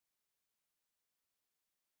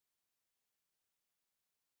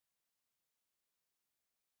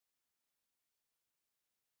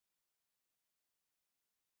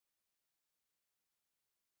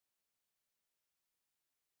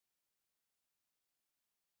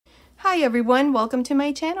Hi everyone, welcome to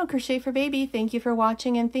my channel Crochet for Baby. Thank you for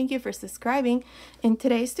watching and thank you for subscribing. In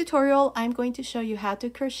today's tutorial, I'm going to show you how to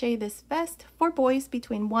crochet this vest for boys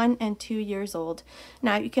between 1 and 2 years old.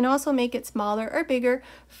 Now you can also make it smaller or bigger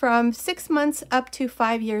from 6 months up to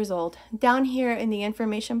 5 years old. Down here in the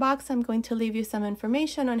information box, I'm going to leave you some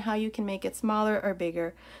information on how you can make it smaller or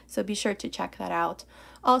bigger. So be sure to check that out.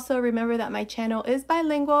 Also, remember that my channel is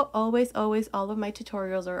bilingual. Always, all of my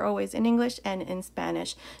tutorials are always in English and in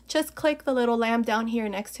Spanish. Just click the little lamp down here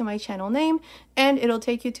next to my channel name and it'll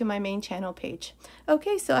take you to my main channel page.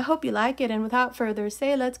 Okay, so I hope you like it, and without further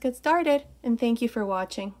ado, let's get started, and thank you for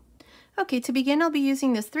watching. Okay, to begin, I'll be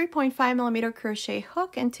using this 3.5mm crochet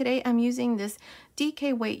hook, and today I'm using this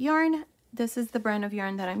DK weight yarn. This is the brand of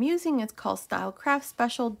yarn that I'm using. It's called Stylecraft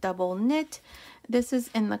Special Double Knit. This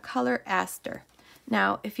is in the color Aster.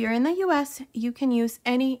 Now, if you're in the US, you can use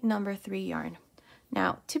any number 3 yarn.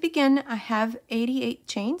 Now, to begin, I have 88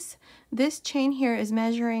 chains. This chain here is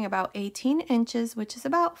measuring about 18 inches, which is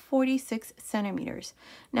about 46 centimeters.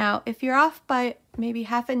 Now, if you're off by maybe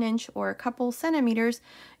half an inch or a couple centimeters,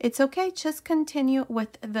 it's okay. Just continue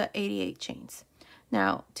with the 88 chains.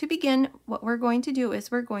 Now, to begin, what we're going to do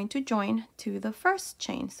is we're going to join to the first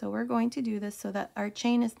chain. So we're going to do this so that our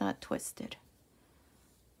chain is not twisted.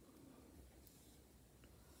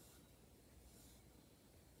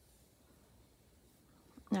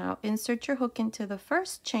 Now insert your hook into the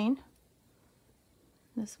first chain,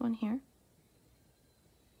 this one here,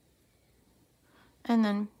 and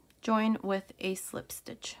then join with a slip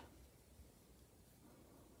stitch.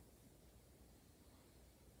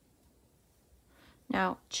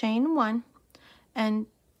 Now chain 1 and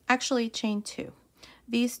actually chain 2.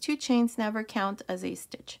 These 2 chains never count as a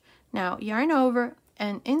stitch. Now yarn over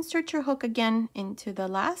and insert your hook again into the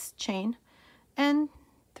last chain and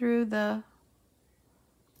through the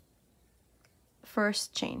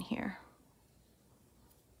first chain here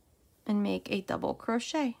and make a double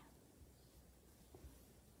crochet.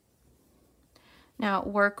 Now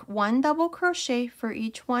work 1 double crochet for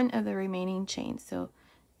each one of the remaining chains. So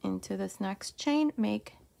into this next chain,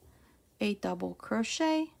 make a double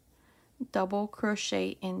crochet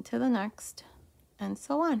into the next, and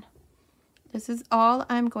so on. This is all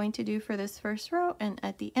I'm going to do for this first row, and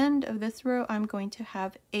at the end of this row I'm going to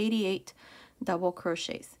have 88 double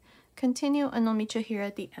crochets. Continue and I'll meet you here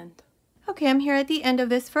at the end. Okay, I'm here at the end of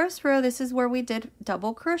this first row. This is where we did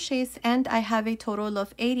double crochets, and I have a total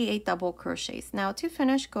of 88 double crochets. Now to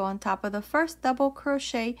finish, go on top of the first double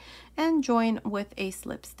crochet and join with a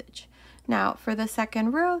slip stitch. Now for the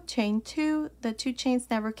second row, chain 2. The 2 chains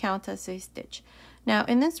never count as a stitch. Now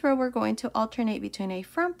in this row, we're going to alternate between a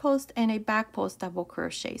front post and a back post double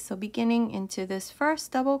crochet. So beginning into this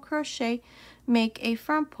first double crochet, make a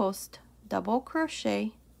front post double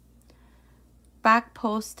crochet, back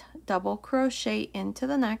post double crochet into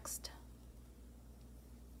the next,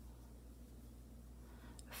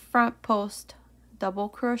 front post double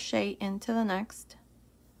crochet into the next,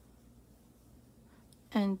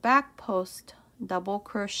 and back post double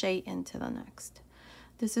crochet into the next.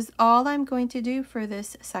 This is all I'm going to do for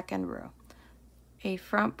this second row. A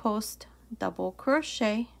front post double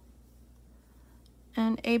crochet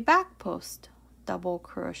and a back post double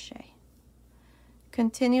crochet.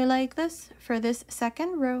 Continue like this for this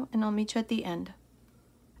second row, and I'll meet you at the end.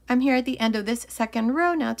 I'm here at the end of this second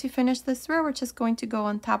row. Now to finish this row, we're just going to go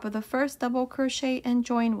on top of the first double crochet and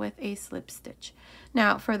join with a slip stitch.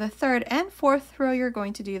 Now for the third and fourth row, you're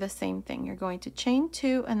going to do the same thing. You're going to chain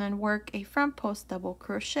 2 and then work a front post double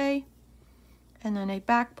crochet and then a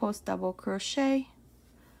back post double crochet,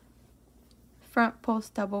 front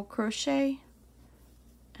post double crochet,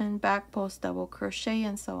 and back post double crochet,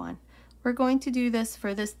 and so on. We're going to do this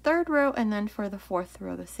for this third row, and then for the fourth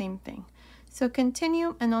row, the same thing. So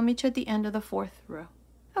continue, and I'll meet you at the end of the fourth row.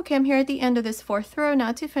 Okay, I'm here at the end of this fourth row.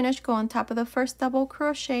 Now to finish, go on top of the first double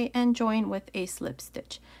crochet and join with a slip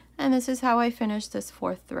stitch. And this is how I finish this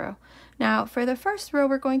fourth row. Now for the first row,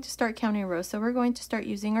 we're going to start counting rows. So we're going to start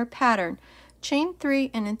using our pattern. Chain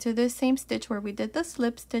 3, and into this same stitch where we did the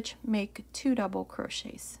slip stitch, make 2 double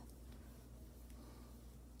crochets.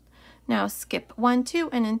 Now skip 1, 2,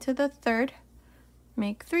 and into the third,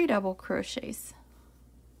 make 3 double crochets.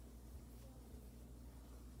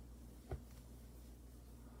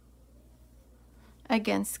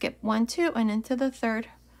 Again, skip 1, 2, and into the third,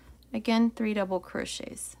 again 3 double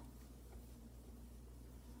crochets.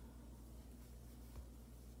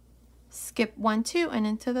 Skip 1, 2, and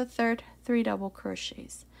into the third, 3 double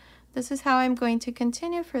crochets. This is how I'm going to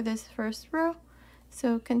continue for this first row,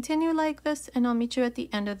 So continue like this and I'll meet you at the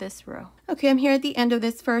end of this row. Okay, I'm here at the end of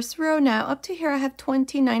this first row. Now up to here I have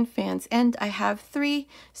 29 fans and I have 3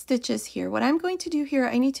 stitches here. What I'm going to do here,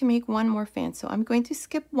 I need to make one more fan. So I'm going to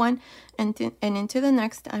skip one and into the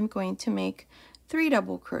next I'm going to make 3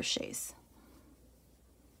 double crochets.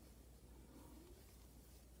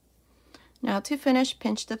 Now to finish,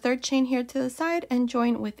 pinch the 3rd chain here to the side and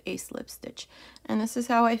join with a slip stitch. And this is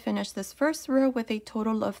how I finish this first row with a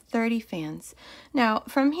total of 30 fans. Now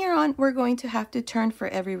from here on, we're going to have to turn for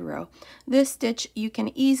every row. This stitch you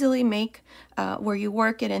can easily make where you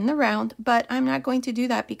work it in the round, but I'm not going to do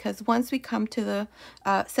that because once we come to the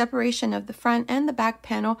separation of the front and the back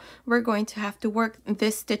panel, we're going to have to work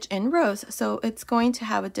this stitch in rows. So it's going to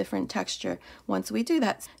have a different texture once we do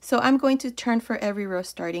that. So I'm going to turn for every row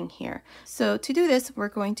starting here. So to do this, we're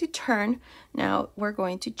going to turn. Now we're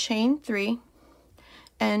going to chain 3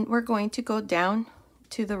 and we're going to go down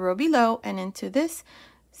to the row below and into this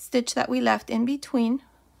stitch that we left in between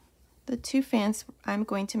the 2 fans, I'm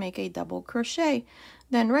going to make a double crochet.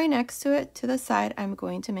 Then right next to it to the side, I'm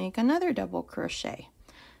going to make another double crochet.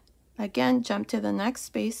 Again, jump to the next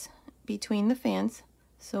space between the fans.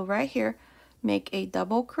 So right here, make a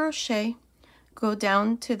double crochet, go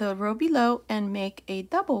down to the row below and make a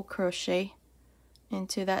double crochet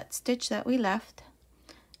into that stitch that we left,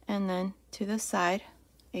 and then to the side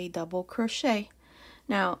a double crochet.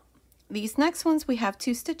 Now these next ones we have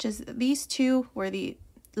 2 stitches. These 2 were the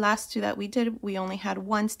last 2 that we did. We only had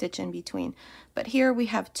 1 stitch in between, but here we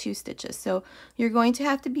have 2 stitches. So you're going to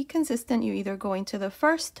have to be consistent. You either go into the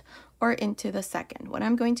first or into the second. What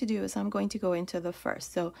I'm going to do is I'm going to go into the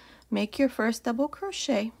first. So make your first double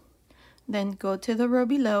crochet, then go to the row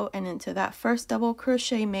below and into that first double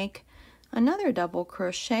crochet make another double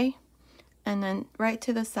crochet, and then right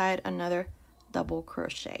to the side another double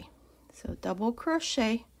crochet. So double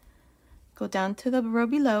crochet, go down to the row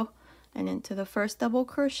below and into the first double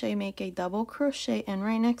crochet make a double crochet, and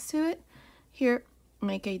right next to it here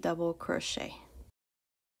make a double crochet.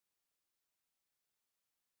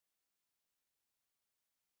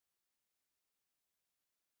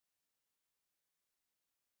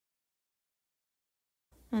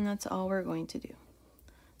 And that's all we're going to do.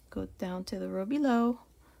 Go down to the row below,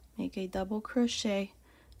 make a double crochet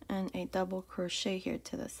and a double crochet here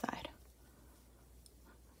to the side.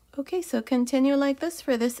 Okay, so continue like this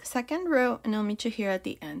for this second row and I'll meet you here at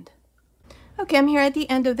the end. Okay, I'm here at the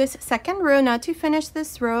end of this second row. Now to finish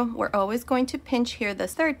this row, we're always going to pinch here the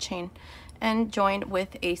 3rd chain and join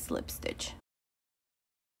with a slip stitch.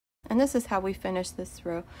 And this is how we finish this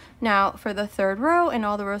row. Now for the 3rd row and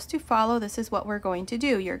all the rows to follow, this is what we're going to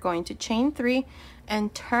do. You're going to chain 3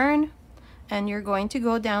 and turn, and you're going to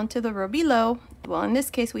go down to the row below. Well, in this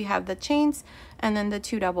case we have the chains and then the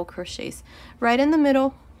 2 double crochets. Right in the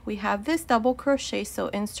middle we have this double crochet, so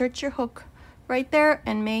insert your hook right there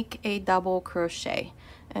and make a double crochet,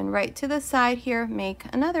 and right to the side here make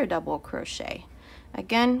another double crochet.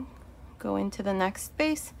 Again, go into the next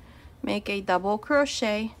space, make a double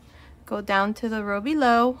crochet, go down to the row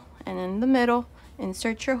below and in the middle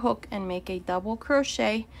insert your hook and make a double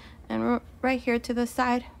crochet, and right here to the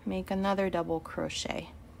side make another double crochet.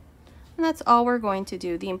 And that's all we're going to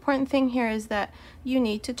do. The important thing here is that you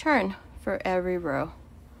need to turn for every row,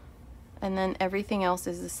 and then everything else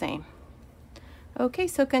is the same. Okay,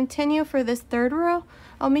 so continue for this 3rd row.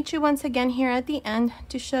 I'll meet you once again here at the end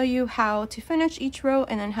to show you how to finish each row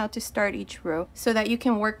and then how to start each row so that you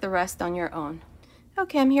can work the rest on your own.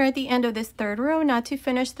 Okay, I'm here at the end of this 3rd row. Now to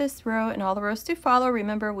finish this row and all the rows to follow,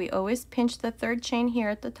 remember we always pinch the 3rd chain here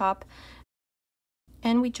at the top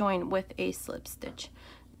and we join with a slip stitch.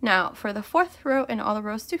 Now for the 4th row and all the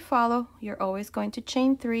rows to follow, you're always going to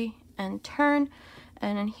chain 3 and turn,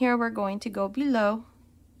 and then here we're going to go below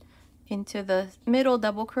into the middle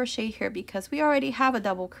double crochet here because we already have a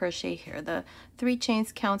double crochet here. The 3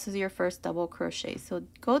 chains counts as your first double crochet. So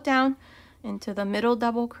go down into the middle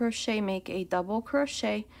double crochet, make a double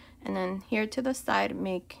crochet, and then here to the side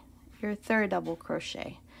make your 3rd double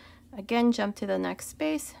crochet. Again, jump to the next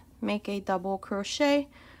space, make a double crochet,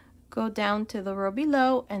 go down to the row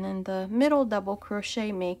below and in the middle double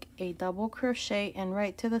crochet make a double crochet, and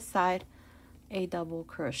right to the side a double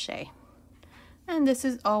crochet. And this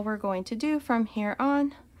is all we're going to do from here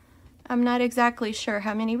on. I'm not exactly sure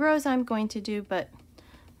how many rows I'm going to do, but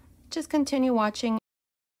just continue watching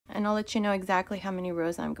and I'll let you know exactly how many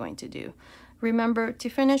rows I'm going to do. Remember, to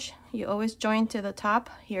finish, you always join to the top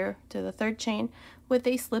here to the 3rd chain with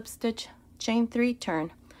a slip stitch, chain 3,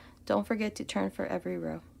 turn. Don't forget to turn for every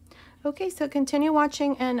row. Okay, so continue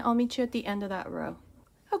watching and I'll meet you at the end of that row.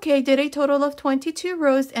 Okay, I did a total of 22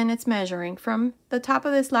 rows and it's measuring from the top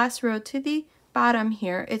of this last row to the bottom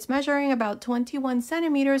here, it's measuring about 21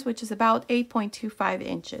 centimeters, which is about 8.25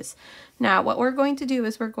 inches. Now what we're going to do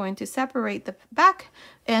is we're going to separate the back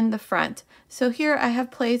and the front. So here I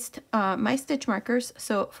have placed my stitch markers.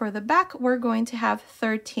 So for the back, we're going to have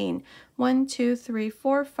 13. 1, 2, 3,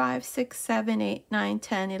 4, 5, 6, 7, 8, 9,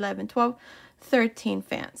 10, 11, 12, 13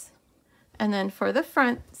 fans. And then for the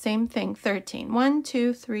front, same thing, 13. 1,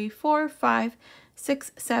 2, 3, 4, 5,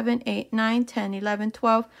 6, 7, 8, 9, 10, 11,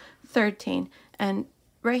 12, 13. And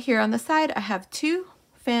right here on the side, I have 2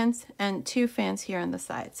 fans and 2 fans here on the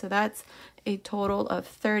side. So that's a total of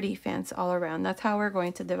 30 fans all around. That's how we're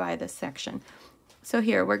going to divide this section. So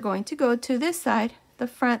here we're going to go to this side, the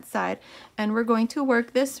front side, and we're going to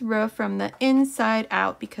work this row from the inside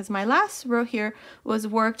out because my last row here was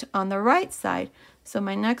worked on the right side. So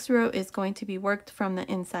my next row is going to be worked from the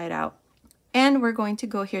inside out. And we're going to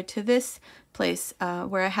go here to this place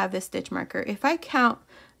where I have this stitch marker. If I count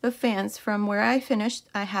the fans from where I finished,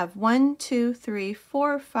 I have 1, 2, 3,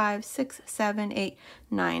 4, 5, 6, 7, 8,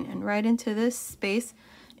 9. And right into this space,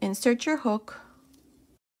 insert your hook,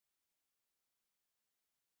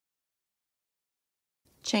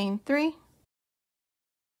 chain 3,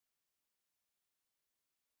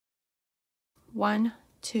 1,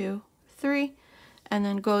 2, 3, and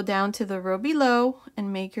then go down to the row below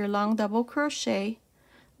and make your long double crochet.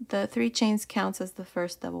 The 3 chains counts as the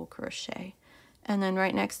first double crochet. And then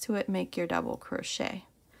right next to it, make your double crochet.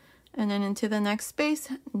 And then into the next space,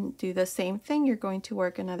 do the same thing. You're going to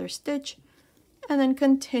work another stitch and then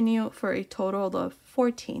continue for a total of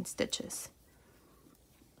 14 stitches.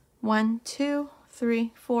 1, 2,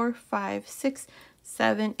 3, 4, 5, 6,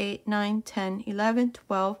 7, 8, 9, 10, 11,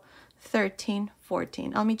 12, 13,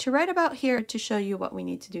 14. I'll meet you right about here to show you what we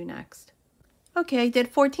need to do next. Okay, I did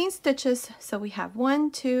 14 stitches, so we have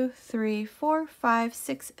 1, 2, 3, 4, 5,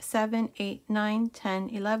 6, 7, 8, 9, 10,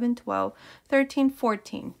 11, 12, 13,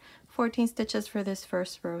 14. 14 stitches for this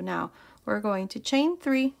first row. Now, we're going to chain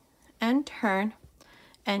 3 and turn,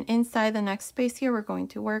 and inside the next space here, we're going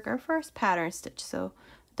to work our first pattern stitch. So,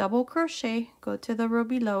 double crochet, go to the row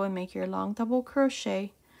below and make your long double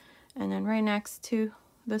crochet, and then right next to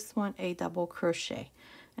this one, a double crochet.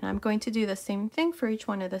 And I'm going to do the same thing for each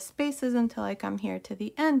one of the spaces until I come here to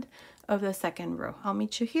the end of the second row. I'll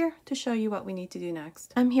meet you here to show you what we need to do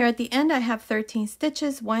next. I'm here at the end. I have 13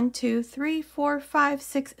 stitches. 1, 2, 3, 4, 5,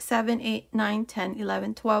 6, 7, 8, 9, 10,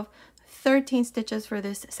 11, 12, 13 stitches for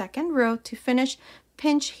this second row. To finish,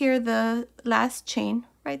 pinch here the last chain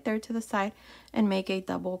right there to the side and make a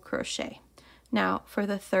double crochet. Now for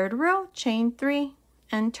the third row, chain 3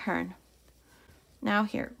 and turn. Now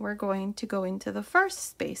here, we're going to go into the first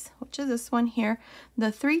space, which is this one here.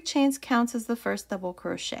 The 3 chains counts as the first double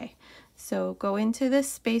crochet. So go into this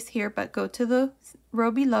space here, but go to the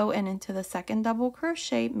row below and into the second double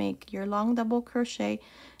crochet, make your long double crochet,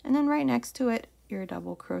 and then right next to it, your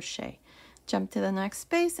double crochet. Jump to the next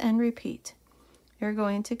space and repeat. You're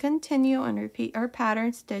going to continue and repeat our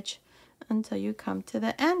pattern stitch until you come to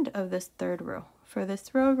the end of this third row. For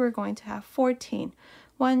this row, we're going to have 14.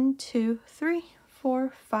 1, 2, 3,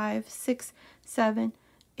 4, 5, 6, 7,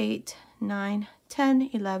 8, 9, 10,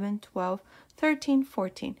 11, 12, 13,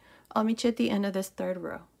 14. I'll meet you at the end of this third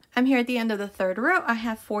row. I'm here at the end of the third row. I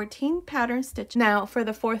have 14 pattern stitches. Now for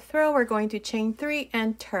the fourth row, we're going to chain 3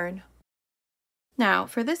 and turn. Now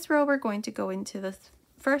for this row, we're going to go into the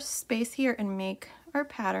first space here and make our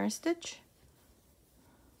pattern stitch.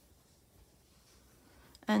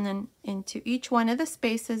 And then into each one of the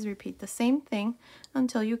spaces, repeat the same thing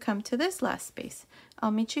until you come to this last space.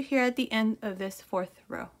 I'll meet you here at the end of this fourth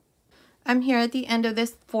row. I'm here at the end of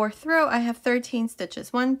this fourth row. I have 13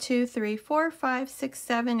 stitches. 1, 2, 3, 4, 5, 6,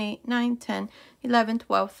 7, 8, 9, 10, 11,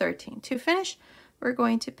 12, 13. To finish, we're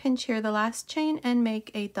going to pinch here the last chain and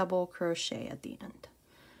make a double crochet at the end.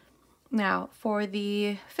 Now for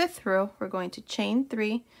the fifth row, we're going to chain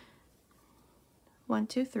 3, 1,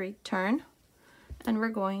 2, 3, turn, and we're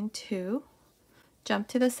going to jump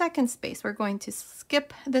to the second space. We're going to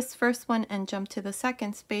skip this first one and jump to the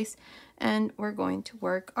second space, and we're going to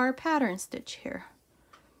work our pattern stitch here.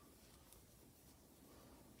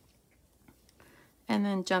 And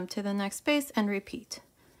then jump to the next space and repeat.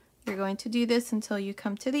 You're going to do this until you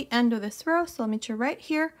come to the end of this row, so I'll meet you right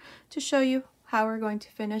here to show you how we're going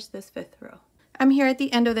to finish this fifth row. I'm here at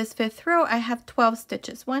the end of this fifth row. I have 12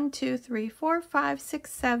 stitches. 1, 2, 3, 4, 5,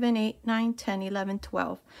 6, 7, 8, 9, 10, 11,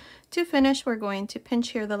 12. To finish, we're going to pinch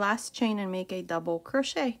here the last chain and make a double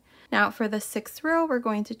crochet. Now for the sixth row, we're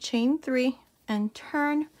going to chain 3 and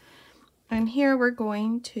turn. And here we're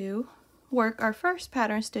going to work our first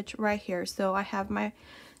pattern stitch right here. So I have my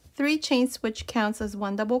 3 chains, which counts as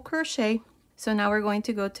 1 double crochet. So now we're going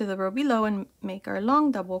to go to the row below and make our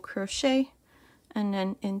long double crochet, and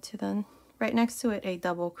then into the right next to it a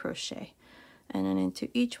double crochet, and then into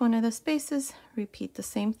each one of the spaces repeat the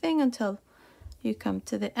same thing until you come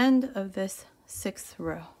to the end of this 6th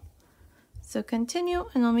row. So continue,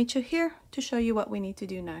 and I'll meet you here to show you what we need to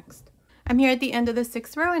do next. I'm here at the end of the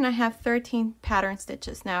 6th row and I have 13 pattern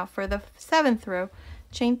stitches. Now for the 7th row,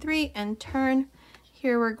 chain 3 and turn.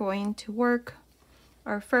 Here we're going to work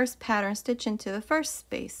our first pattern stitch into the first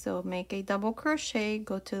space. So make a double crochet,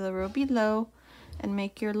 go to the row below and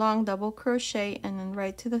make your long double crochet, and then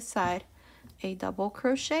right to the side a double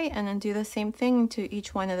crochet, and then do the same thing into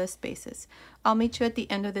each one of the spaces. I'll meet you at the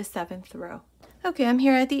end of the 7th row. Okay, I'm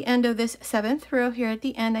here at the end of this 7th row. Here at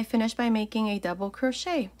the end, I finished by making a double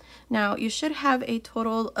crochet. Now you should have a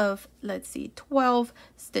total of, let's see, 12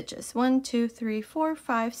 stitches. 1, 2, 3, 4,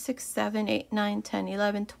 5, 6, 7, 8, 9, 10,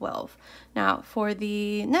 11, 12. Now for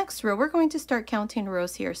the next row, we're going to start counting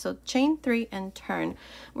rows here. So chain 3 and turn.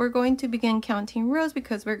 We're going to begin counting rows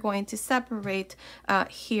because we're going to separate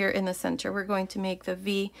here in the center. We're going to make the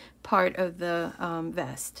V part of the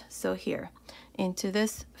vest. So here, into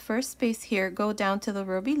this first space here, go down to the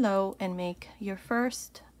row below and make your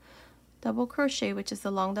first double crochet, which is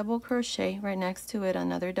the long double crochet. Right next to it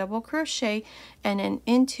another double crochet, and then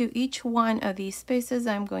into each one of these spaces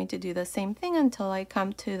I'm going to do the same thing until I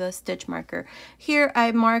come to the stitch marker. Here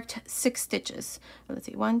I marked 6 stitches. Let's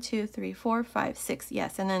see, 1, 2, 3, 4, 5, 6,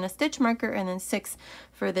 yes, and then a stitch marker, and then 6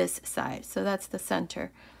 for this side. So that's the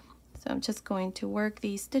center. So I'm just going to work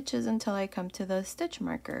these stitches until I come to the stitch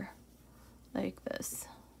marker, like this.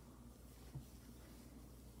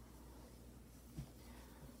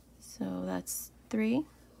 So that's 3,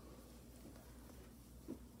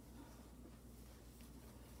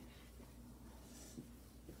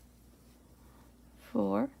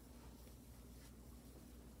 4,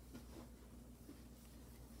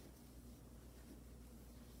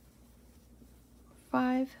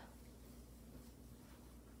 5,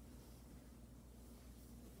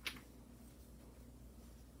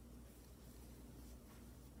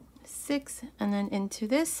 6, and then into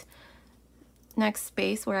this next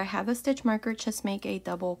space where I have a stitch marker, just make a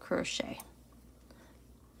double crochet.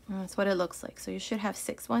 And that's what it looks like. So you should have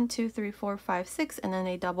 6. 1, 2, 3, 4, 5, 6, and then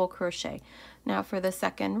a double crochet. Now for the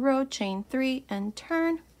second row, chain 3 and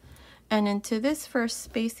turn, and into this first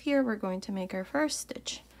space here we're going to make our first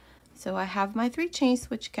stitch. So I have my 3 chains,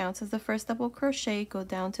 which counts as the first double crochet. Go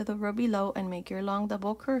down to the row below and make your long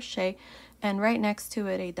double crochet, and right next to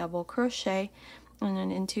it a double crochet, and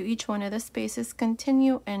then into each one of the spaces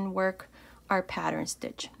continue and work our pattern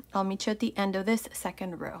stitch. I'll meet you at the end of this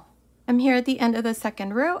second row. I'm here at the end of the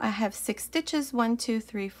second row. I have 6 stitches, 1, 2,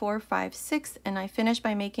 3, 4, 5, 6, and I finished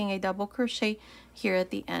by making a double crochet here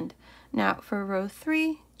at the end. Now for row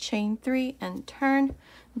 3, chain 3 and turn.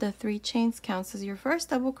 The 3 chains counts as your first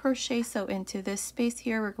double crochet. So into this space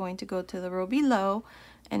here we're going to go to the row below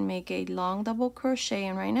and make a long double crochet,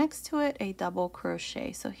 and right next to it a double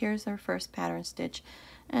crochet. So here's our first pattern stitch,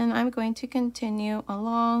 and I'm going to continue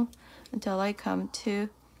along until I come to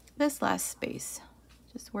this last space,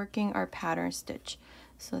 just working our pattern stitch.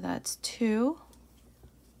 So that's 2,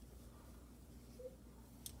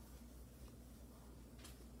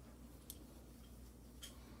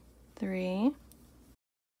 3,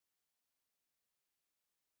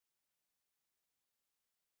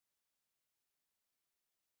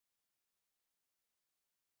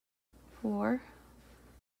 4,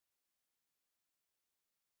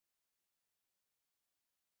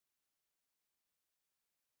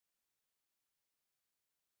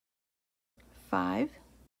 5,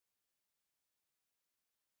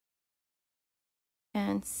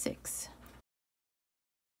 and 6.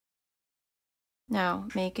 Now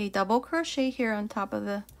make a double crochet here on top of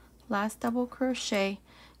the last double crochet,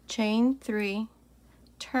 chain 3,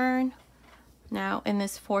 turn. Now in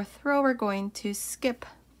this 4th row we're going to skip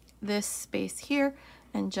this space here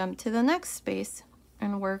and jump to the next space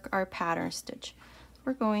and work our pattern stitch.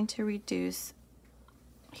 We're going to reduce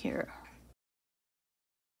here.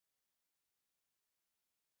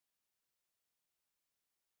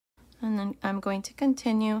 And then I'm going to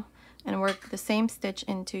continue and work the same stitch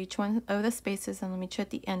into each one of the spaces, and let me check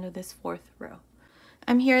the end of this 4th row.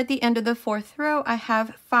 I'm here at the end of the 4th row. I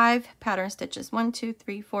have 5 pattern stitches, 1, 2,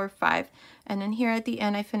 3, 4, 5, and then here at the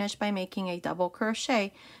end I finish by making a double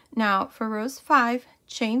crochet. Now for rows 5,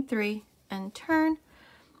 chain 3 and turn.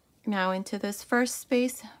 Now into this first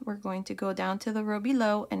space we're going to go down to the row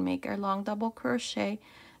below and make our long double crochet,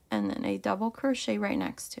 and then a double crochet right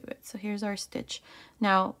next to it. So here's our stitch.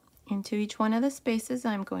 Now into each one of the spaces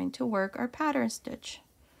I'm going to work our pattern stitch.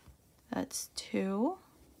 That's 2,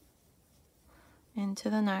 into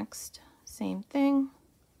the next, same thing.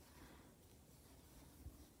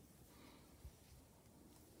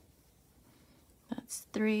 That's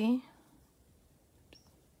 3.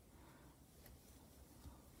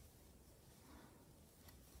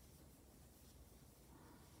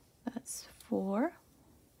 That's 4.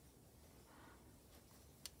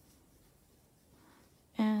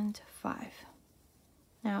 And 5.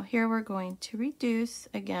 Now here we're going to reduce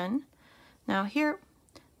again. Now here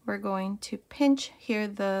we're going to pinch here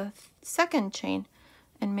the second chain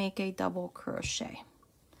and make a double crochet.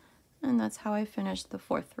 And that's how I finished the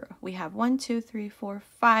 4th row. We have 1, 2, 3, 4,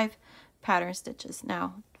 5 pattern stitches.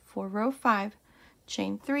 Now for row 5,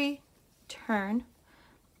 chain 3, turn,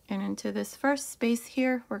 and into this first space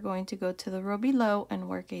here, we're going to go to the row below and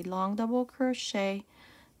work a long double crochet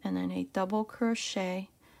and then a double crochet,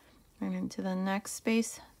 and into the next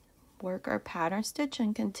space, work our pattern stitch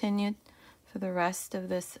and continue for the rest of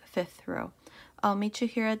this 5th row. I'll meet you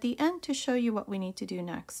here at the end to show you what we need to do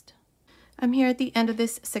next. I'm here at the end of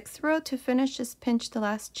this 6th row. To finish, just pinch the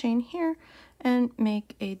last chain here and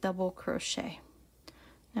make a double crochet.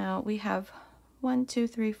 Now we have 1, 2,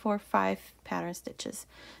 3, 4, 5 pattern stitches.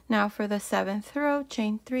 Now for the 7th row,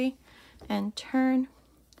 chain 3 and turn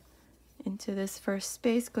into this first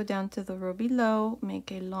space, go down to the row below,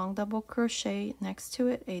 make a long double crochet, next to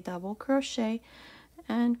it a double crochet,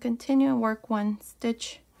 and continue and work 1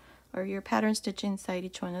 stitch or your pattern stitch inside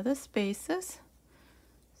each one of the spaces.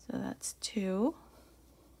 So that's 2,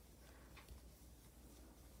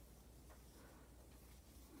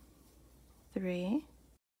 3,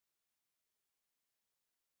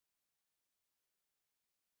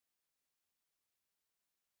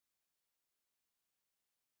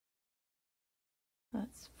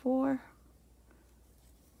 that's 4,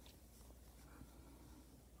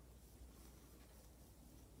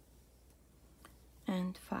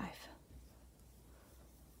 and 5.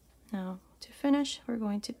 Now to finish, we're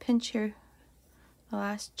going to pinch here the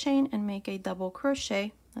last chain and make a double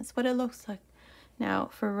crochet. That's what it looks like. Now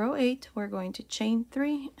for row 8, we're going to chain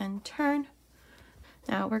 3 and turn.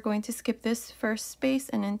 Now we're going to skip this first space,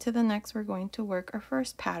 and into the next we're going to work our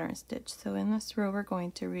first pattern stitch. So in this row we're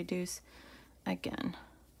going to reduce again.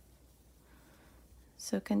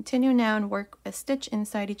 So continue now and work a stitch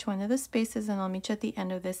inside each one of the spaces, and I'll meet you at the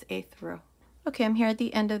end of this 8th row. Okay, I'm here at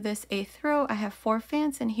the end of this 8th row. I have 4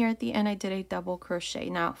 fans, and here at the end I did a double crochet.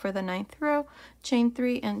 Now for the 9th row, chain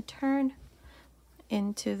 3 and turn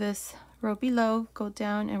into this row below, go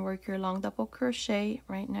down and work your long double crochet,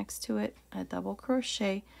 right next to it a double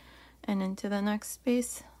crochet, and into the next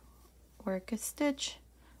space work a stitch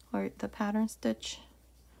or the pattern stitch.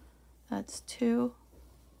 That's 2,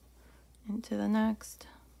 into the next,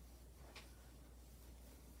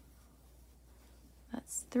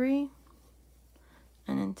 that's 3,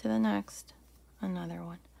 and into the next another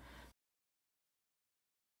one.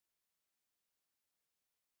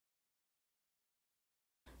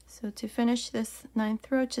 So to finish this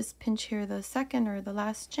 9th row, just pinch here the second or the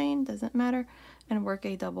last chain, doesn't matter, and work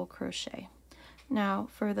a double crochet. Now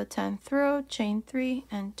for the 10th row, chain 3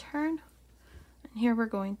 and turn, and here we're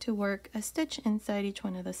going to work a stitch inside each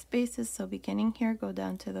one of the spaces. So beginning here, go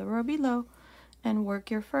down to the row below and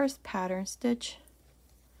work your first pattern stitch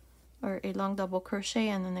or a long double crochet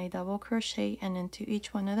and then a double crochet, and into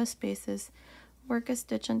each one of the spaces work a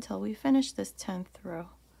stitch until we finish this 10th row.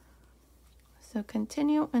 So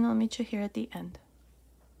continue, and I'll meet you here at the end.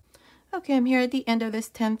 Okay, I'm here at the end of this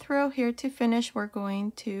 10th row. Here to finish, we're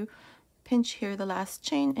going to pinch here the last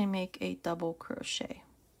chain and make a double crochet.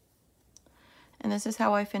 And this is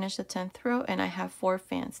how I finish the 10th row, and I have 4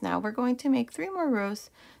 fans. Now we're going to make 3 more rows,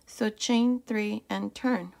 so chain 3 and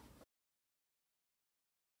turn.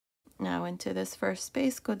 Now into this first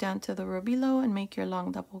space, go down to the row below and make your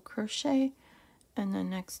long double crochet, and then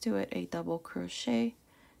next to it a double crochet.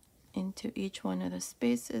 Into each one of the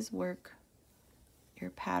spaces work your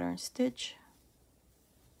pattern stitch.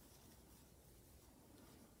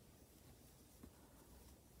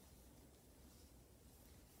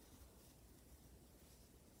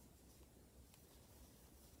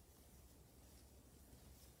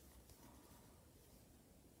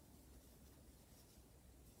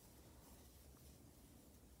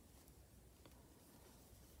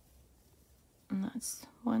 And that's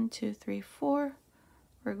 1, 2, 3, 4.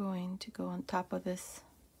 We're going to go on top of this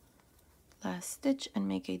last stitch and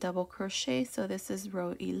make a double crochet. So this is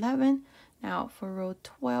row 11. Now for row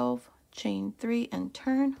 12, chain 3 and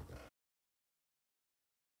turn.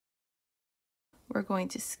 We're going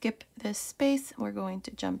to skip this space. We're going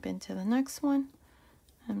to jump into the next one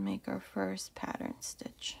and make our first pattern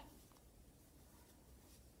stitch.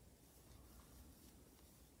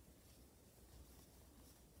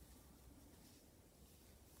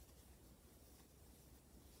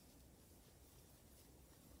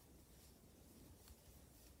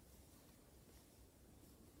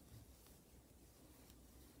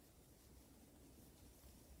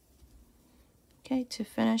 Okay, to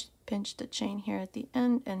finish, pinch the chain here at the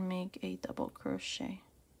end and make a double crochet.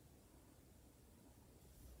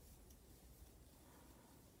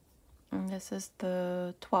 And this is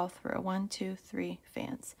the 12th row, 1, 2, 3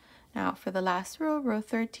 fans. Now for the last row, row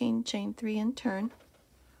 13, chain 3 and turn.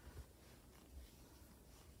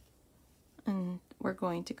 And we're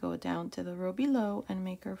going to go down to the row below and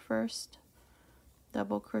make our first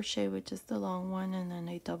double crochet, which is the long one, and then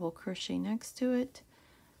a double crochet next to it.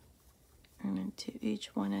 And into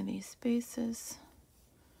each one of these spaces,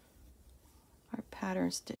 our pattern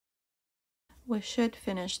stitch. We should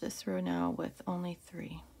finish this row now with only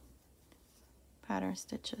 3 pattern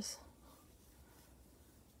stitches,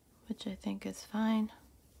 which I think is fine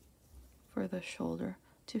for the shoulder.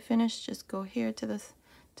 To finish, just go here to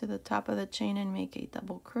the top of the chain and make a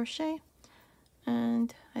double crochet.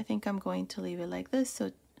 And I think I'm going to leave it like this,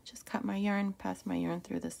 so just cut my yarn, pass my yarn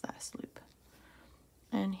through this last loop.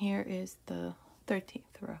 And here is the 13th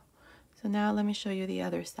row. So now let me show you the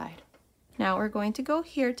other side. Now we're going to go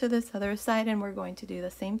here to this other side and we're going to do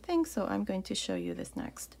the same thing, so I'm going to show you this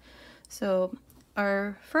next. So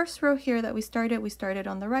our first row here that we started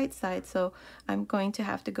on the right side, so I'm going to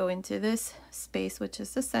have to go into this space, which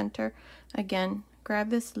is the center. Again, grab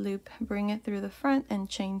this loop, bring it through the front and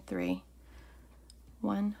chain 3.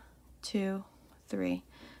 1, 2, 3.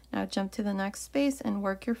 Now jump to the next space and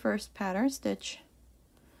work your first pattern stitch.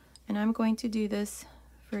 And I'm going to do this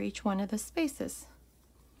for each one of the spaces.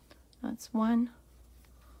 That's 1,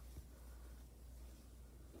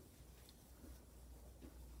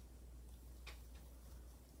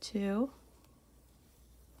 2,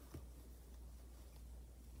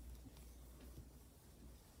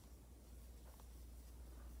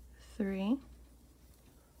 3,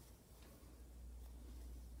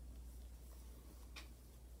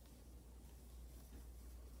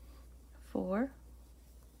 4,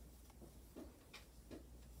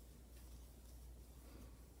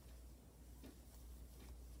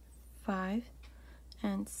 5,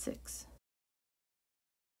 and 6.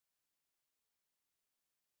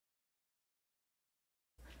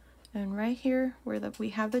 And right here where we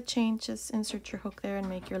have the chain, just insert your hook there and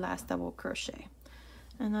make your last double crochet.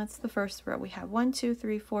 And that's the first row. We have 1, 2,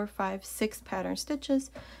 3, 4, 5, 6 pattern stitches.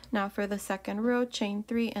 Now for the second row, chain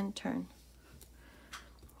 3 and turn.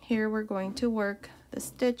 Here we're going to work the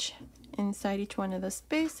stitch inside each one of the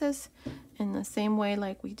spaces in the same way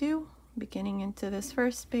like we do, beginning into this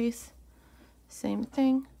first space, same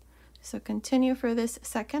thing. So continue for this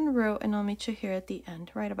second row and I'll meet you here at the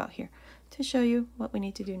end, right about here, to show you what we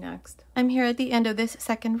need to do next. I'm here at the end of this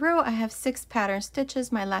second row. I have 6 pattern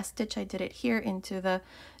stitches. My last stitch, I did it here into the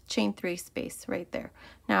chain 3 space right there.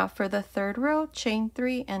 Now for the third row, chain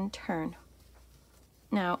 3 and turn.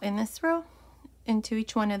 Now in this row, into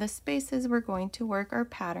each one of the spaces, we're going to work our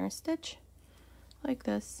pattern stitch like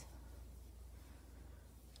this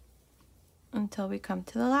until we come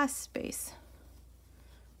to the last space.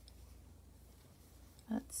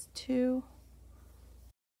 That's 2,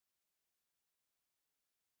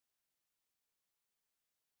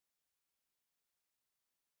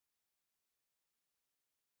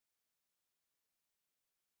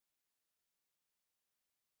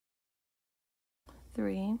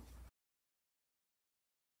 3,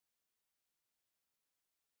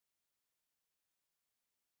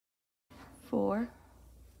 4,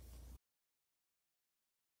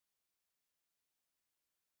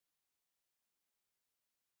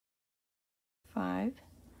 5,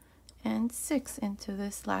 and 6 into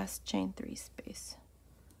this last chain 3 space.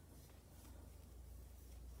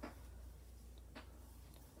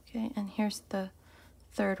 Okay, and here's the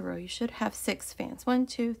third row. You should have 6 fans. 1,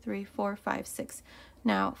 2, 3, 4, 5, 6.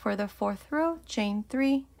 Now for the fourth row, chain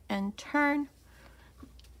 3 and turn.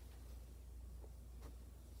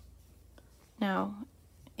 Now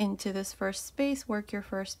into this first space, work your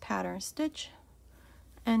first pattern stitch,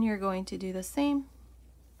 and you're going to do the same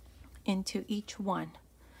into each one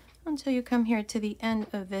until you come here to the end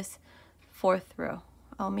of this fourth row.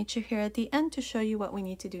 I'll meet you here at the end to show you what we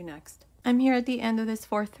need to do next. I'm here at the end of this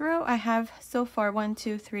fourth row. I have so far 1,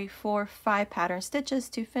 2, 3, 4, 5 pattern stitches.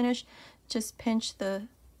 To finish, just pinch the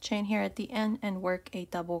chain here at the end and work a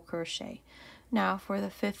double crochet. Now for the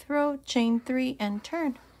fifth row, chain 3 and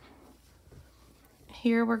turn.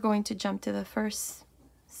 Here we're going to jump to the first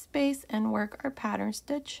space and work our pattern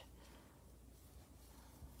stitch.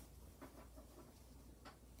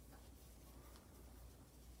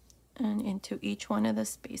 And into each one of the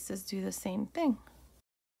spaces, do the same thing.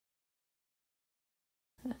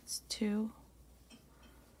 That's 2,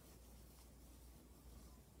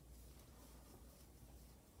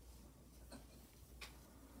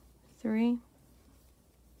 3,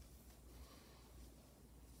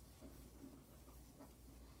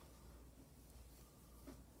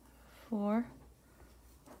 4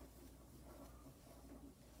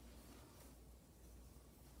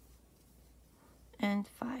 and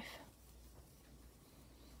 5.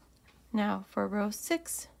 Now for row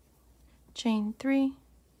 6, chain 3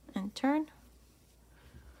 and turn,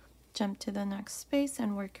 jump to the next space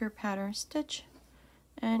and work your pattern stitch,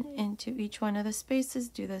 and into each one of the spaces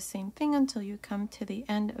do the same thing until you come to the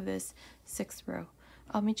end of this 6th row.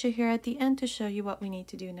 I'll meet you here at the end to show you what we need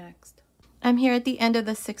to do next. I'm here at the end of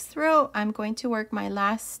the 6th row. I'm going to work my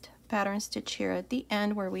last pattern stitch here at the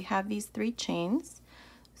end where we have these 3 chains.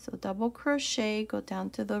 So double crochet, go down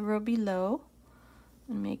to the row below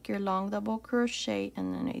and make your long double crochet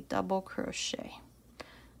and then a double crochet.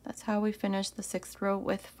 That's how we finish the 6th row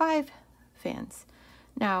with 5 fans.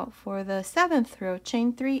 Now for the 7th row,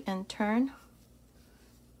 chain 3 and turn.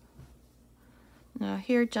 Now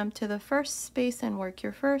here, jump to the first space and work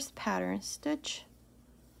your first pattern stitch.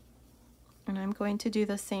 And I'm going to do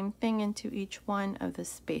the same thing into each one of the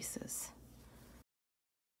spaces.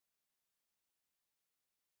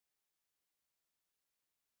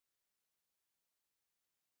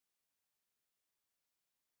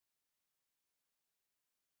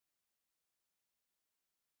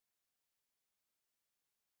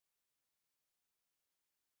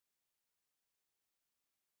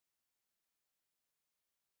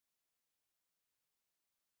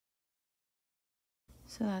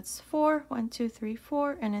 So that's 4, 1, 2, 3,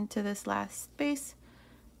 4, and into this last space,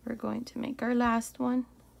 we're going to make our last one.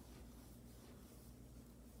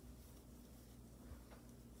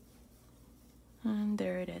 And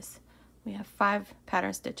there it is. We have 5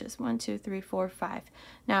 pattern stitches, 1, 2, 3, 4, 5.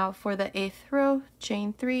 Now for the 8th row,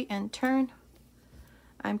 chain 3 and turn.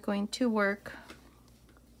 I'm going to work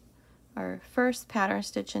our first pattern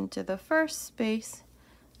stitch into the first space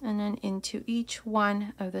and then into each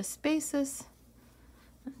one of the spaces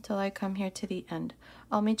until I come here to the end.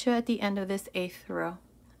 I'll meet you at the end of this 8th row.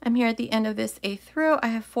 I'm here at the end of this 8th row. I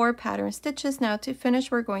have 4 pattern stitches. Now to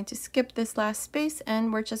finish, we're going to skip this last space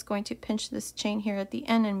and we're just going to pinch this chain here at the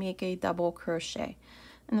end and make a double crochet.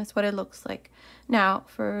 And that's what it looks like. Now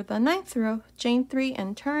for the 9th row, chain 3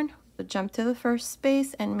 and turn. So jump to the first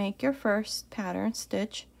space and make your first pattern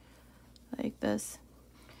stitch like this.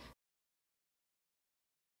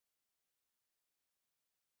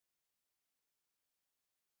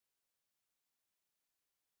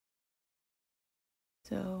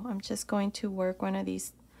 So I'm just going to work one of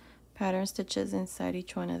these pattern stitches inside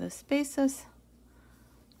each one of the spaces.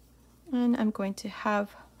 And I'm going to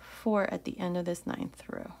have 4 at the end of this 9th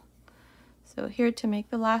row. So here to make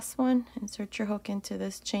the last one, insert your hook into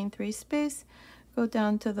this chain 3 space, go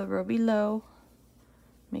down to the row below,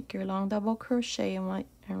 make your long double crochet and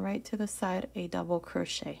right to the side a double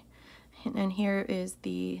crochet. And then here is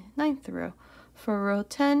the 9th row. For row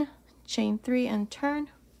 10, chain 3 and turn.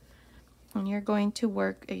 And you're going to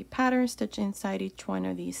work a pattern stitch inside each one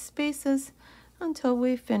of these spaces until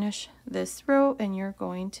we finish this row, and you're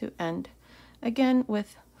going to end again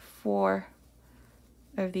with 4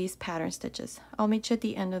 of these pattern stitches. I'll meet you at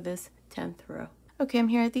the end of this 10th row. Okay, I'm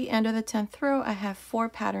here at the end of the 10th row. I have 4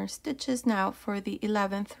 pattern stitches. Now for the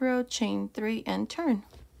 11th row, chain 3 and turn.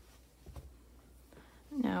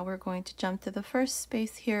 Now we're going to jump to the first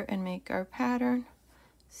space here and make our pattern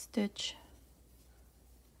stitch.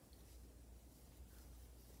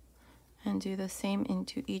 And do the same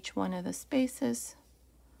into each one of the spaces.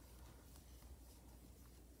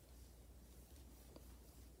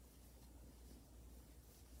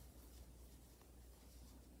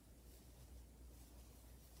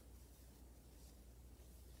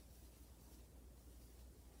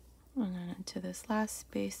 And then into this last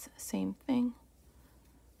space, same thing.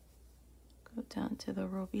 Go down to the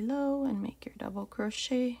row below and make your double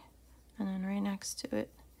crochet, and then right next to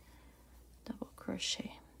it, double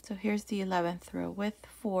crochet. So here's the 11th row with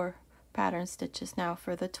 4 pattern stitches. Now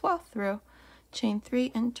for the 12th row, chain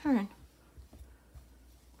 3 and turn.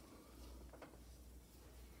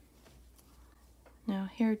 Now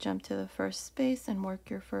here, jump to the first space and work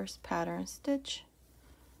your first pattern stitch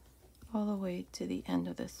all the way to the end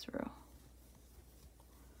of this row.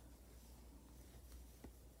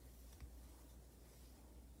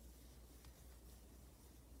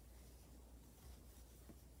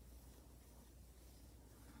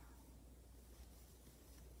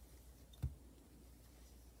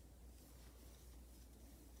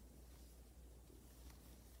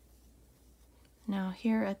 Now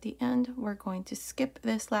here at the end, we're going to skip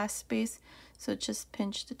this last space, so just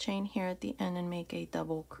pinch the chain here at the end and make a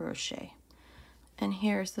double crochet. And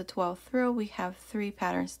here's the 12th row. We have 3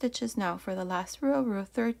 pattern stitches. Now for the last row, row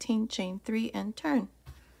 13, chain 3 and turn.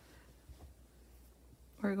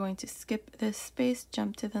 we're going to skip this space,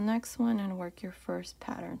 jump to the next one, and work your first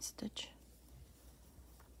pattern stitch.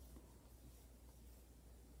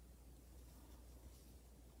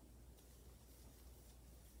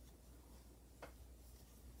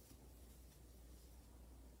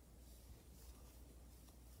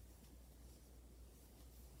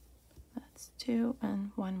 That's 2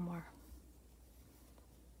 and 1 more.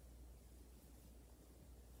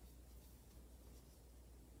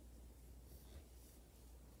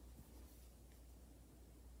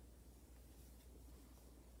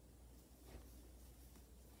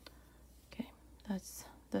 That's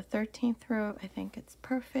the 13th row. I think it's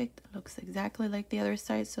perfect. It looks exactly like the other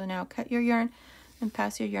side. So now cut your yarn and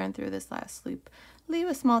pass your yarn through this last loop. Leave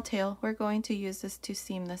a small tail. We're going to use this to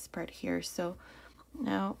seam this part here. So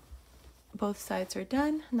now both sides are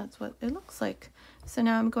done, and that's what it looks like. So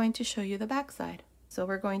now I'm going to show you the back side. So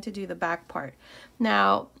we're going to do the back part.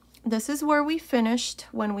 Now, this is where we finished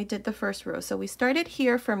when we did the first row. So we started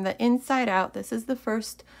here from the inside out. This is the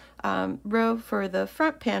first row for the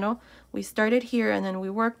front panel. We started here and then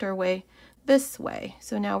we worked our way this way.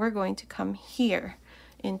 So now we're going to come here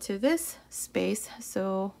into this space.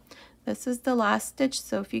 So this is the last stitch.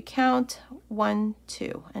 So if you count 1,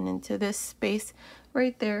 2, and into this space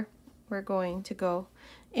right there, we're going to go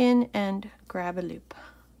in and grab a loop.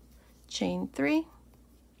 Chain 3,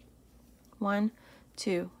 1,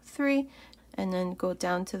 2, 3, and then go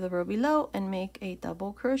down to the row below and make a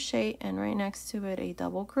double crochet, and right next to it a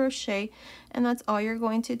double crochet, and that's all you're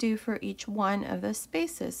going to do for each one of the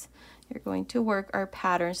spaces. You're going to work our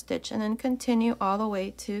pattern stitch and then continue all the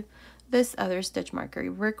way to this other stitch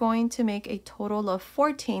marker. We're going to make a total of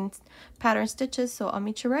 14 pattern stitches, so I'll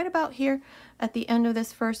meet you right about here at the end of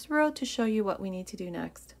this first row to show you what we need to do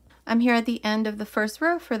next. I'm here at the end of the first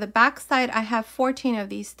row. For the back side, I have 14 of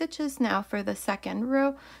these stitches. Now for the second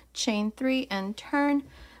row, chain 3 and turn.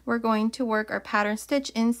 We're going to work our pattern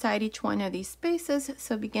stitch inside each one of these spaces.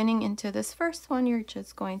 So beginning into this first one, you're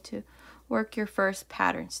just going to work your first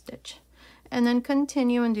pattern stitch, and then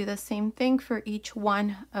continue and do the same thing for each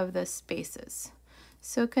one of the spaces.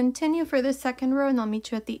 So continue for the second row, and I'll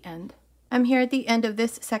meet you at the end. I'm here at the end of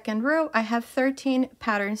this second row. I have 13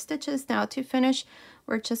 pattern stitches. Now to finish,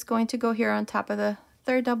 we're just going to go here on top of the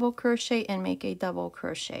third double crochet and make a double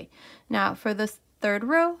crochet. Now for this third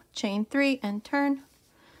row, chain 3 and turn.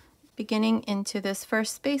 Beginning into this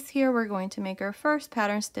first space here, we're going to make our first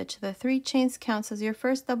pattern stitch. The 3 chains counts as your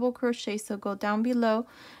first double crochet, so go down below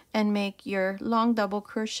and make your long double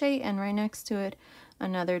crochet, and right next to it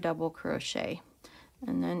another double crochet.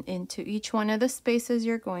 And then into each one of the spaces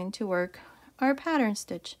you're going to work our pattern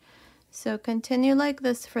stitch. So continue like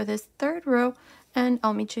this for this third row, and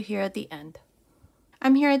I'll meet you here at the end.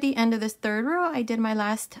 I'm here at the end of this third row. I did my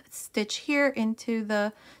last stitch here into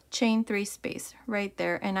the chain 3 space right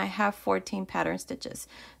there, and I have 14 pattern stitches.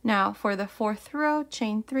 Now for the fourth row,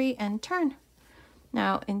 chain 3 and turn.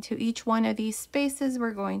 Now into each one of these spaces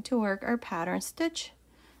we're going to work our pattern stitch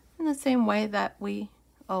in the same way that we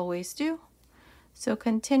always do. So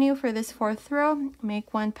continue for this fourth row,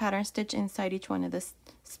 make 1 pattern stitch inside each one of the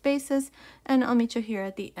spaces, and I'll meet you here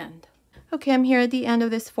at the end. Okay, I'm here at the end of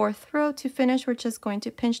this fourth row. To finish, we're just going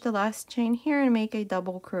to pinch the last chain here and make a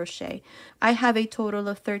double crochet. I have a total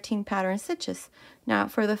of 13 pattern stitches. Now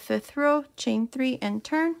for the fifth row, chain 3 and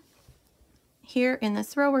turn. Here in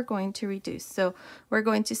this row, we're going to reduce. So we're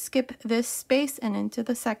going to skip this space, and into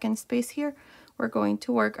the second space here, we're going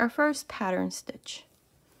to work our first pattern stitch.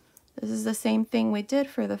 This is the same thing we did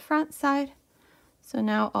for the front side. So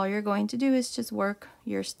now all you're going to do is just work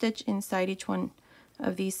your stitch inside each one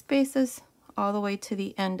of these spaces all the way to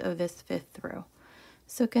the end of this fifth row.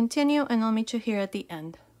 So continue, and I'll meet you here at the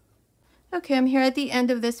end. Okay, I'm here at the end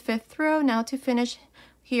of this fifth row. Now to finish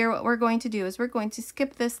here, what we're going to do is we're going to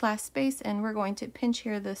skip this last space, and we're going to pinch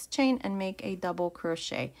here this chain and make a double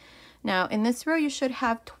crochet. Now in this row you should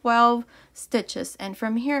have 12 stitches, and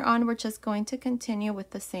from here on we're just going to continue with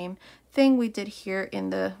the same thing we did here in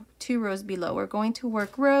the 2 rows below. We're going to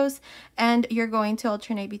work rows, and you're going to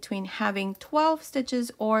alternate between having 12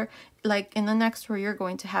 stitches, or like in the next row you're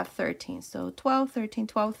going to have 13. So 12, 13,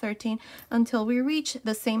 12, 13 until we reach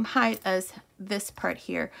the same height as this part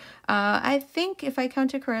here. I think if I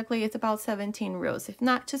counted correctly, it's about 17 rows. If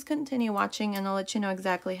not, just continue watching and I'll let you know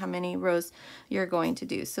exactly how many rows you're going to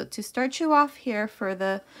do. So to start you off here for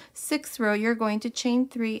the 6th row, you're going to chain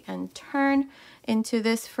 3 and turn. Into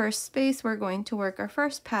this first space we're going to work our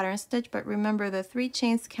first pattern stitch, but remember the 3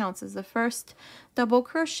 chains counts as the first double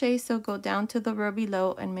crochet, so go down to the row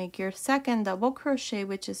below and make your second double crochet,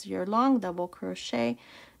 which is your long double crochet,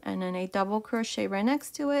 and then a double crochet right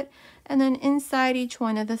next to it, and then inside each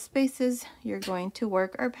one of the spaces you're going to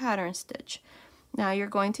work our pattern stitch. Now you're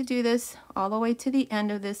going to do this all the way to the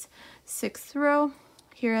end of this 6th row.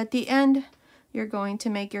 Here at the end you're going to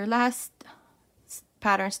make your last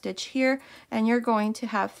pattern stitch here, and you're going to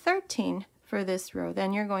have 13 for this row.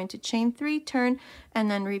 Then you're going to chain 3, turn, and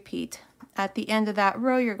then repeat. At the end of that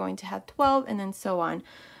row you're going to have 12, and then so on.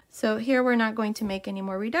 So here we're not going to make any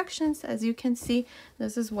more reductions. As you can see,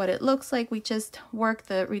 this is what it looks like. We just work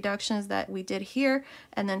the reductions that we did here,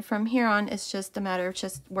 and then from here on it's just a matter of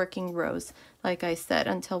just working rows, like I said,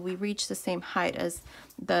 until we reach the same height as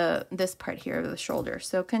this part here of the shoulder.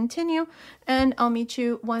 So continue, and I'll meet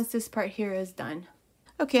you once this part here is done.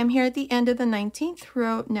 Okay, I'm here at the end of the 19th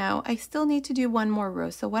row now. I still need to do one more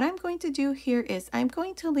row. So what I'm going to do here is I'm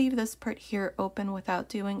going to leave this part here open without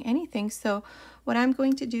doing anything. So what I'm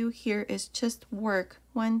going to do here is just work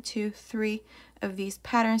 1, 2, 3 of these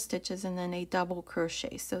pattern stitches and then a double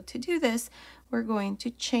crochet. So to do this, we're going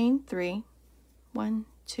to chain 3, 1,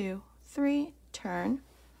 2, 3, turn,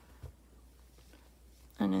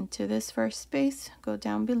 and into this first space, go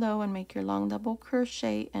down below and make your long double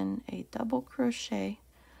crochet and a double crochet.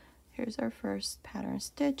 Here's our first pattern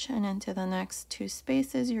stitch, and into the next 2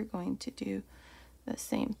 spaces you're going to do the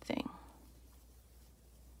same thing.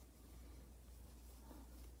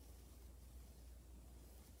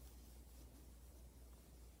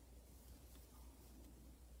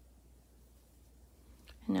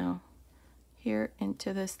 Now here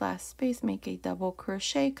into this last space, make a double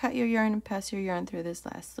crochet, cut your yarn, and pass your yarn through this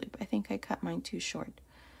last loop. I think I cut mine too short,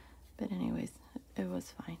 but anyways, it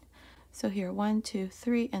was fine. So here 1, 2,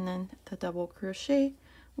 3, and then the double crochet,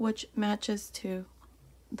 which matches to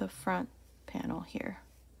the front panel here.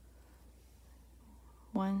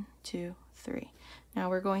 1, 2, 3. Now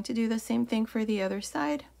we're going to do the same thing for the other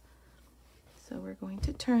side. So we're going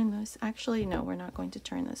to turn this. Actually, no, we're not going to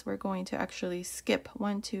turn this. We're going to actually skip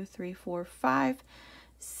 1, 2, 3, 4, 5,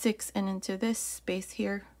 6, and into this space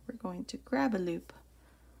here, we're going to grab a loop.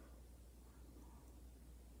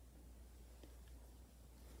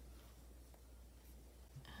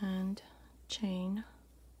 And chain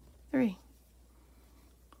 3.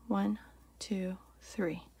 1, 2,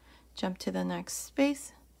 3. Jump to the next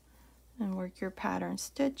space and work your pattern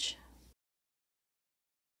stitch.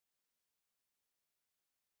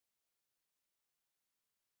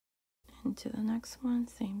 Into the next one,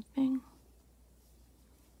 same thing.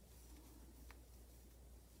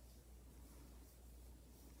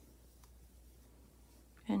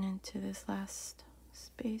 And into this last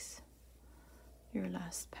space, your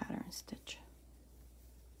last pattern stitch.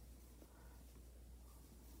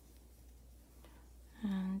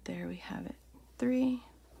 And there we have it, 3,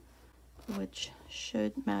 which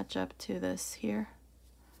should match up to this here.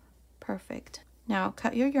 Perfect. Now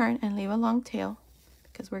cut your yarn and leave a long tail,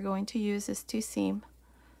 because we're going to use this to seam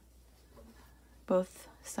both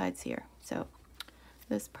sides here. So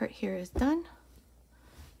this part here is done.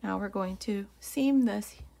 Now we're going to seam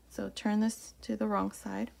this, so turn this to the wrong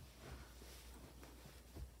side.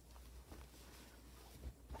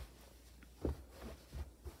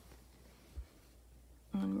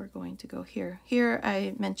 And we're going to go here. Here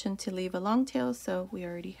I mentioned to leave a long tail, so we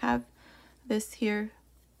already have this here.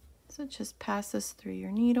 So just pass this through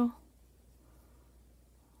your needle.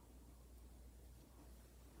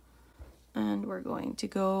 And we're going to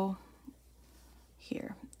go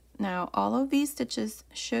here. Now all of these stitches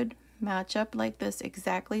should match up like this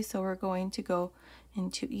exactly, so we're going to go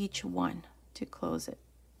into each one to close it.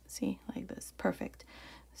 See, like this. Perfect.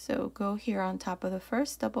 So go here on top of the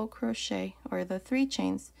first double crochet, or the 3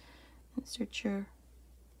 chains, insert your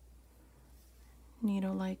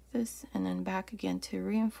needle like this, and then back again to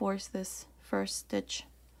reinforce this first stitch.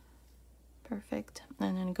 Perfect.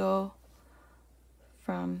 And then go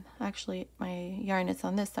from, actually my yarn is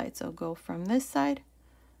on this side, so go from this side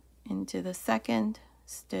into the second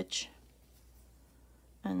stitch,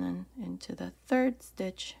 and then into the third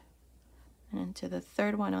stitch, and into the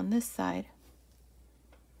third one on this side,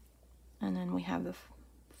 and then we have the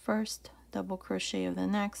first double crochet of the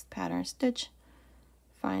next pattern stitch.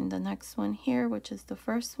 Find the next one here, which is the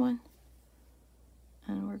first one,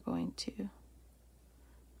 and we're going to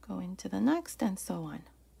go into the next, and so on.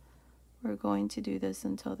 We're going to do this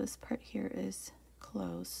until this part here is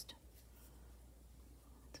closed.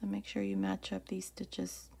 So make sure you match up these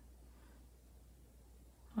stitches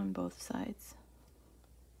on both sides.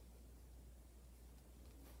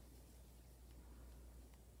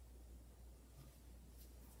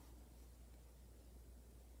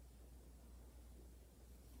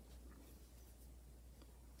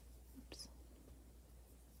 Oops.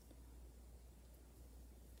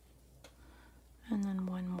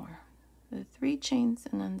 chains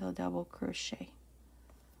and then the double crochet.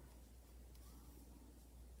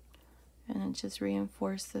 And then just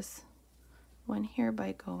reinforce this one here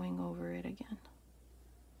by going over it again.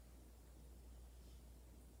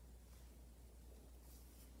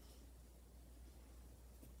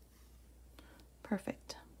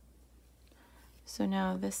 Perfect. So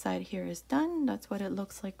now this side here is done. That's what it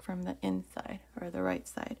looks like from the inside, or the right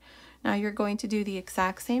side. Now you're going to do the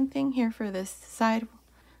exact same thing here for this side.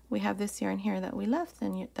 We have this yarn here that we left,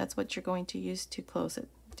 and that's what you're going to use to close it.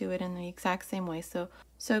 Do it in the exact same way.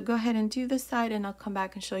 So go ahead and do this side, and I'll come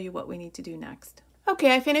back and show you what we need to do next.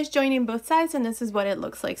 Okay, I finished joining both sides, and this is what it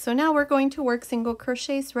looks like. So now we're going to work single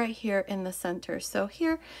crochets right here in the center. So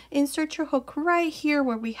here, insert your hook right here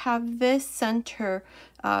where we have this center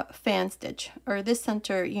fan stitch, or this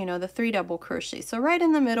center, you know, the 3 double crochets. So right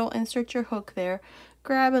in the middle, insert your hook there,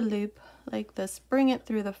 grab a loop like this, bring it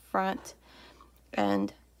through the front,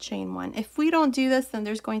 and chain 1. If we don't do this, then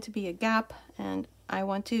there's going to be a gap, and I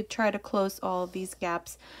want to try to close all of these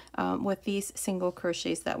gaps with these single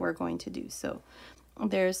crochets that we're going to do. So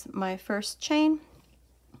there's my first chain.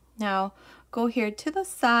 Now go here to the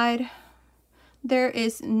side. There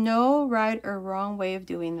is no right or wrong way of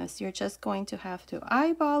doing this. You're just going to have to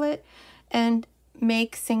eyeball it and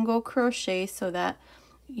make single crochet so that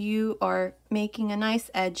you are making a nice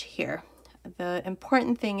edge here. The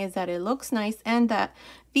important thing is that it looks nice and that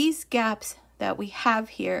these gaps that we have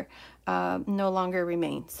here no longer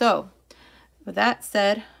remain. So with that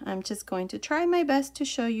said, I'm just going to try my best to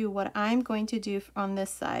show you what I'm going to do on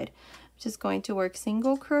this side. I'm just going to work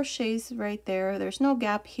single crochets right there. There's no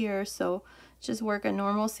gap here, so just work a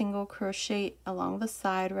normal single crochet along the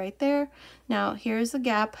side right there. Now here's a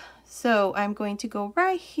gap, so I'm going to go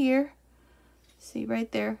right here, see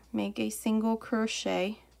right there, make a single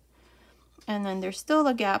crochet, and then there's still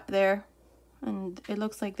a gap there, and it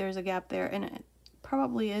looks like there's a gap there, and it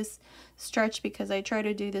probably is stretched because I tried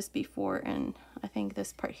to do this before and I think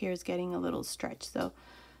this part here is getting a little stretched. So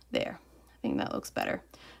there, I think that looks better.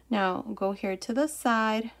 Now go here to the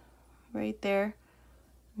side right there,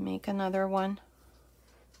 make another one,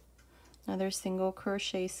 another single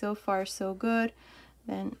crochet. So far so good.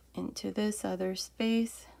 Then into this other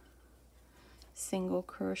space, single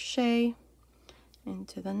crochet,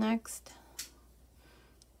 into the next,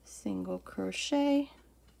 single crochet,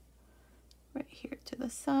 right here to the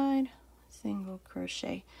side, single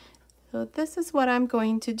crochet. So this is what I'm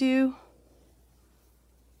going to do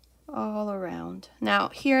all around. Now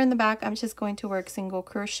here in the back, I'm just going to work single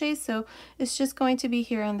crochet, so it's just going to be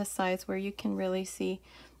here on the sides where you can really see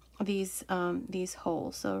these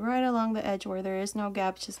holes. So right along the edge where there is no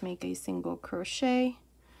gap, just make a single crochet.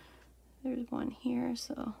 There's one here,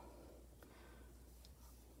 so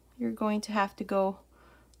you're going to have to go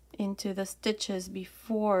into the stitches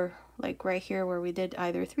before, like right here where we did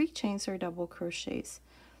either 3 chains or double crochets.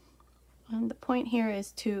 And the point here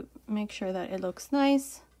is to make sure that it looks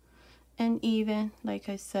nice and even. Like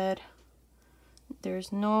I said,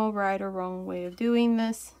 there's no right or wrong way of doing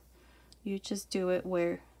this. You just do it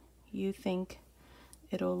where you think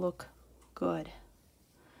it'll look good.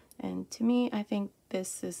 And to me, I think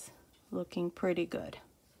this is looking pretty good.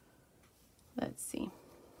 Let's see.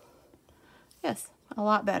 Yes, a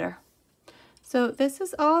lot better. So this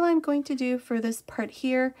is all I'm going to do for this part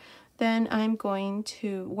here. Then I'm going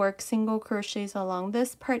to work single crochets along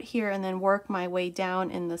this part here and then work my way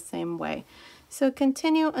down in the same way. So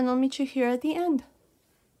continue and I'll meet you here at the end.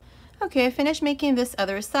 Okay, I finished making this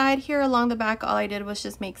other side. Here along the back, all I did was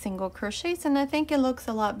just make single crochets, and I think it looks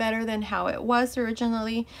a lot better than how it was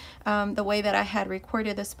originally. The way that I had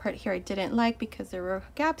recorded this part here I didn't like because there were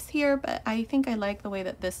gaps here, but I think I like the way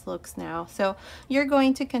that this looks now. So you're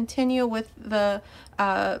going to continue with the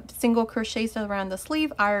single crochets around the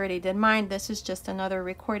sleeve. I already did mine. This is just another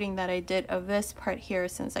recording that I did of this part here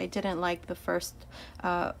since I didn't like the first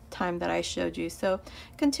time that I showed you. So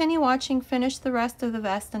continue watching, finish the rest of the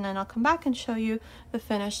vest, and then I'll come back and show you the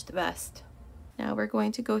finished vest. Now we're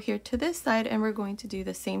going to go here to this side and we're going to do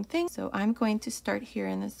the same thing. So I'm going to start here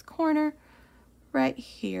in this corner right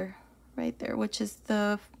here, right there, which is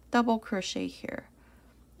the double crochet here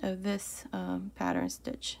of this pattern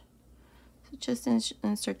stitch. So just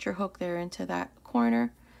insert your hook there into that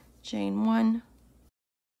corner, chain 1,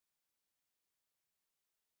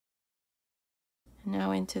 and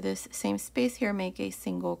now into this same space here, make a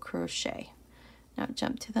single crochet. Now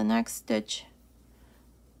jump to the next stitch,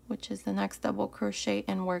 which is the next double crochet,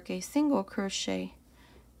 and work a single crochet.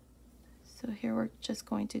 So here we're just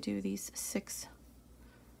going to do these 6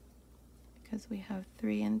 because we have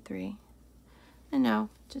 3 and 3. And now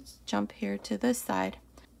just jump here to this side,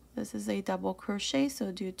 This is a double crochet,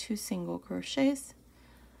 so do 2 single crochets.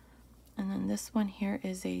 And then this one here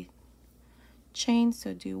is a chain,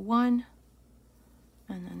 so do 1,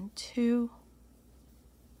 and then 2,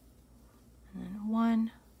 and then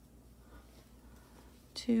 1,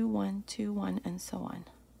 2, 1, 2, 1, and so on.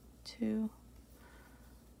 2,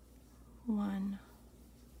 1,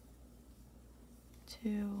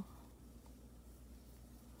 2,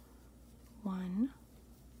 1,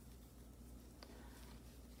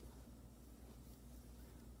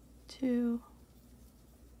 2,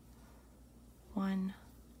 1,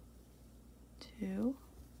 2,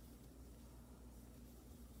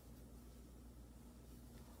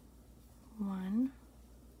 1,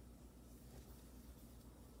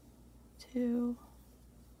 2,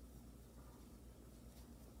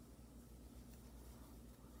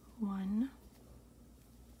 1,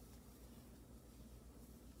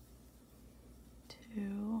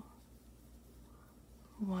 2,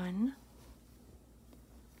 1,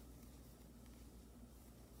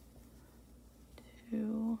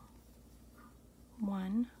 2,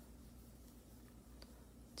 1,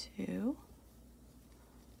 2,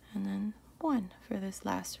 and then 1 for this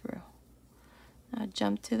last row. Now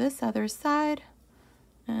jump to this other side,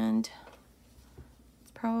 and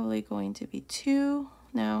it's probably going to be 2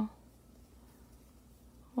 now.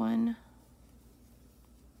 1,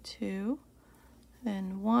 2,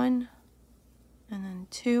 then 1, and then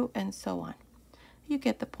 2, and so on. You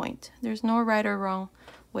get the point. There's no right or wrong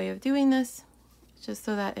way of doing this, just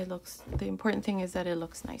so that it looks, the important thing is that it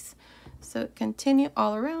looks nice. So continue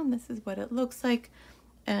all around. This is what it looks like.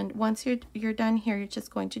 And once you're done here, you're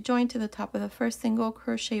just going to join to the top of the first single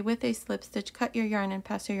crochet with a slip stitch, cut your yarn and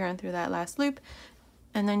pass your yarn through that last loop.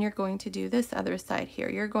 And then you're going to do this other side here.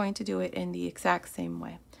 You're going to do it in the exact same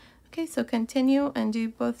way. Okay, so continue and do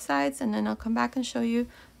both sides, and then I'll come back and show you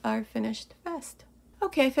our finished vest.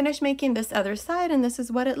 Okay, I finished making this other side, and this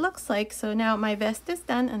is what it looks like. So now my vest is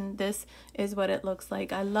done, and this is what it looks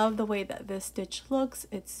like. I love the way that this stitch looks.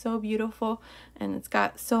 It's so beautiful, and it's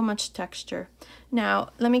got so much texture. Now,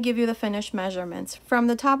 let me give you the finished measurements. From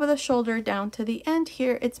the top of the shoulder down to the end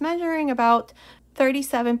here, it's measuring about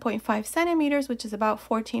 37.5 centimeters, which is about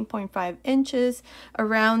 14.5 inches.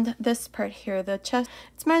 Around this part here, the chest,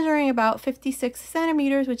 it's measuring about 56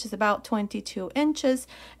 centimeters, which is about 22 inches.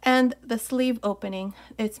 And the sleeve opening,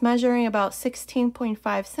 it's measuring about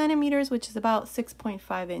 16.5 centimeters, which is about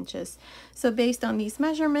 6.5 inches. So based on these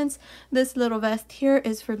measurements, this little vest here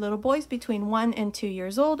is for little boys between 1 and 2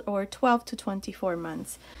 years old, or 12 to 24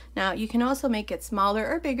 months. Now, you can also make it smaller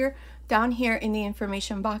or bigger. Down here in the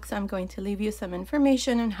information box, I'm going to leave you some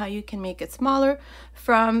information on how you can make it smaller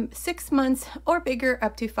from 6 months or bigger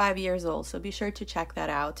up to 5 years old. So be sure to check that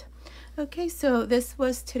out. Okay, so this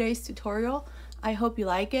was today's tutorial. I hope you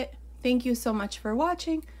like it. Thank you so much for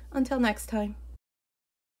watching. Until next time.